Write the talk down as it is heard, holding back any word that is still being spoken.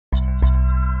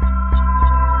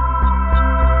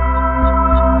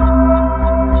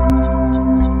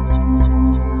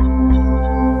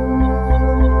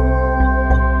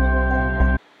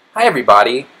Hi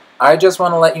everybody, I just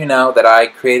want to let you know that I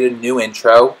created a new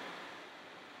intro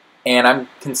and I'm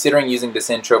considering using this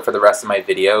intro for the rest of my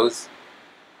videos,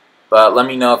 but let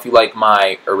me know if you like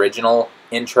my original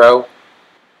intro.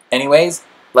 Anyways,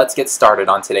 let's get started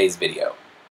on today's video.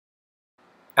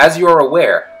 As you are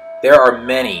aware, there are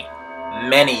many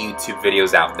YouTube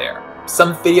videos out there.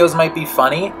 Some videos might be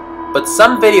funny, but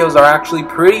some videos are actually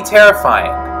pretty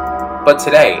terrifying. But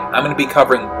today, I'm going to be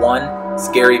covering one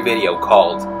scary video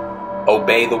called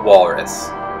Obey the Walrus.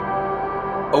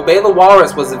 Obey the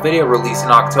Walrus was a video released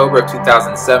in October of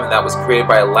 2007 that was created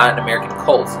by a Latin American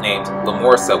cult named La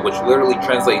Morsa, which literally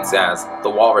translates as the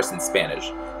walrus in Spanish,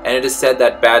 and it is said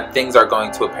that bad things are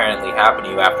going to apparently happen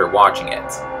to you after watching it.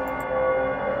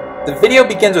 The video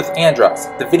begins with Andros,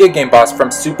 the video game boss from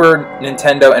Super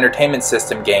Nintendo Entertainment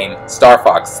System game Star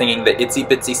Fox, singing the Itsy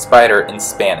Bitsy Spider in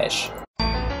Spanish.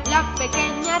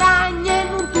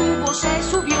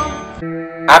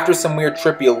 After some weird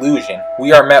trippy illusion,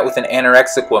 we are met with an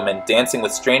anorexic woman dancing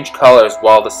with strange colors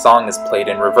while the song is played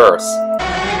in reverse.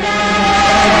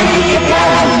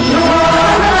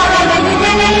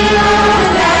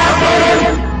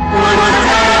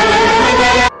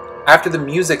 After the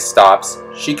music stops,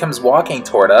 she comes walking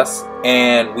toward us,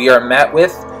 and we are met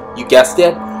with, you guessed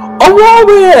it, a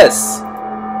walrus!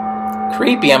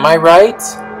 Creepy, am I right?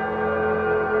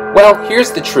 Well,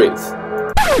 here's the truth.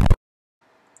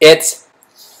 It's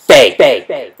fake.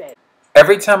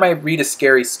 Every time I read a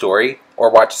scary story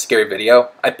or watch a scary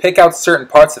video, I pick out certain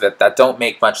parts of it that don't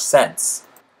make much sense.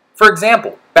 For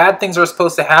example, bad things are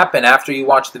supposed to happen after you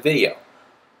watch the video.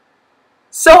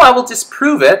 So I will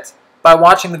disprove it by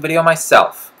watching the video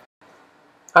myself.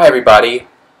 Hi everybody.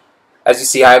 As you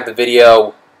see, I have the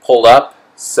video pulled up,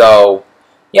 so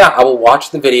yeah, I will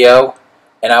watch the video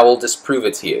and I will disprove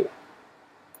it to you.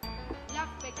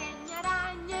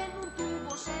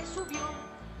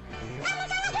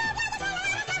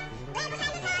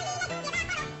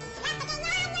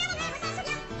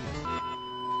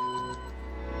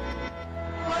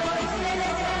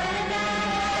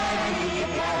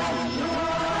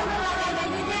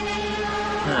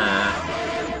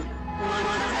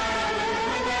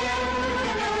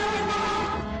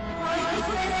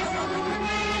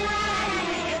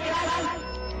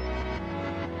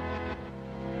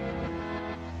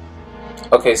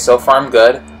 Okay, so far I'm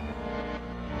good.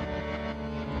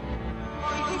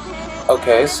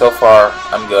 Okay, so far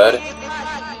I'm good.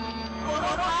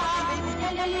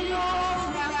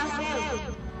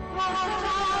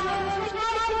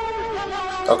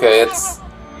 Okay, it's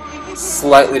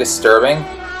slightly disturbing.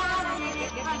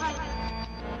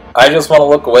 I just want to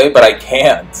look away, but I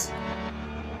can't.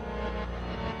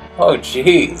 Oh,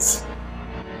 jeez.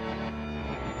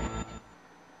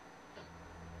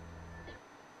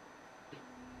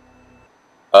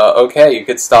 Okay, you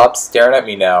could stop staring at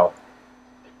me now.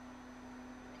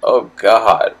 Oh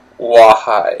god,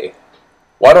 why?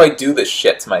 Why do I do this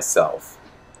shit to myself?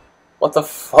 What the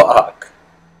fuck?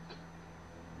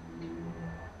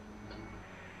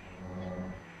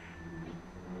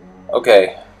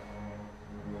 Okay.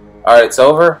 Alright, it's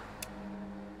over.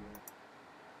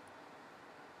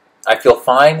 I feel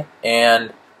fine,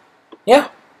 and yeah.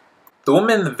 The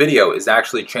woman in the video is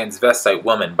actually a transvestite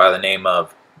woman by the name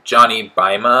of Johnny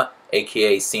Baima,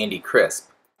 aka Sandy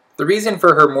Crisp. The reason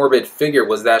for her morbid figure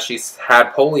was that she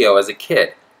had polio as a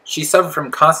kid. She suffered from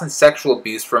constant sexual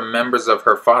abuse from members of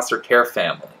her foster care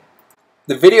family.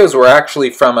 The videos were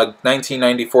actually from a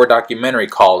 1994 documentary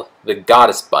called The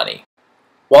Goddess Bunny.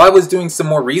 While I was doing some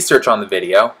more research on the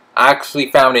video, I actually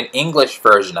found an English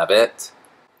version of it.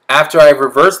 After I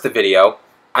reversed the video,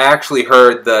 I actually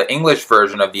heard the English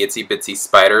version of the Itsy Bitsy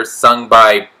Spider sung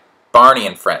by Barney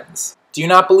and Friends. Do you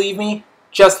not believe me?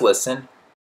 Just listen.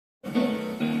 The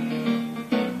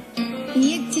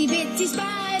itsy bitsy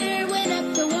spider went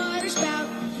up the water spout.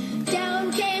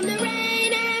 Down came the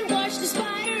rain and washed the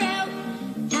spider out.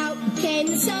 Out came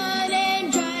the sun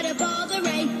and dried up all the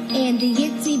rain. And the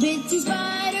itsy bitsy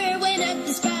spider went up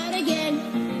the spout again.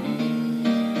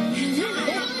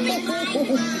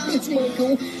 It's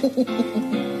Michael.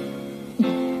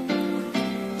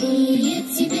 The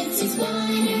itsy bitsy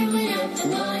spider went up the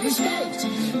water spout.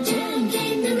 Down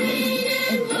came the rain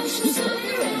and washed the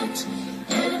spider out.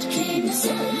 Out came the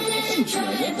sun and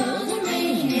dried up all the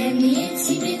rain. And the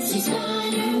itsy bitsy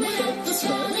spider went up the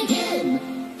spout again.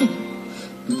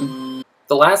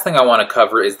 The last thing I want to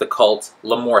cover is the cult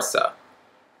La Morsa.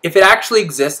 If it actually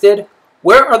existed,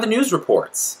 where are the news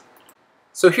reports?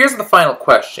 So here's the final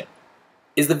question.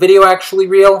 Is the video actually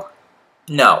real?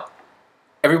 No.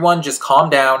 Everyone just calm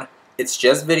down It's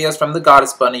just videos from the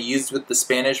Goddess Bunny used with the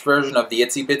Spanish version of the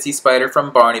Itsy Bitsy Spider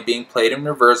from Barney being played in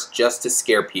reverse just to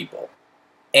scare people.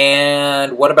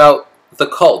 And what about the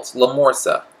cult, La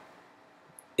Morsa?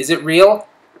 Is it real?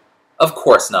 Of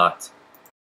course not.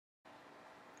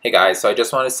 Hey guys, so I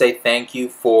just want to say thank you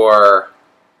for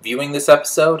viewing this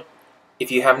episode.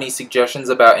 If you have any suggestions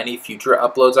about any future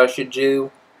uploads I should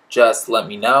do, just let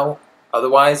me know.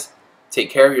 Otherwise, take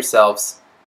care of yourselves.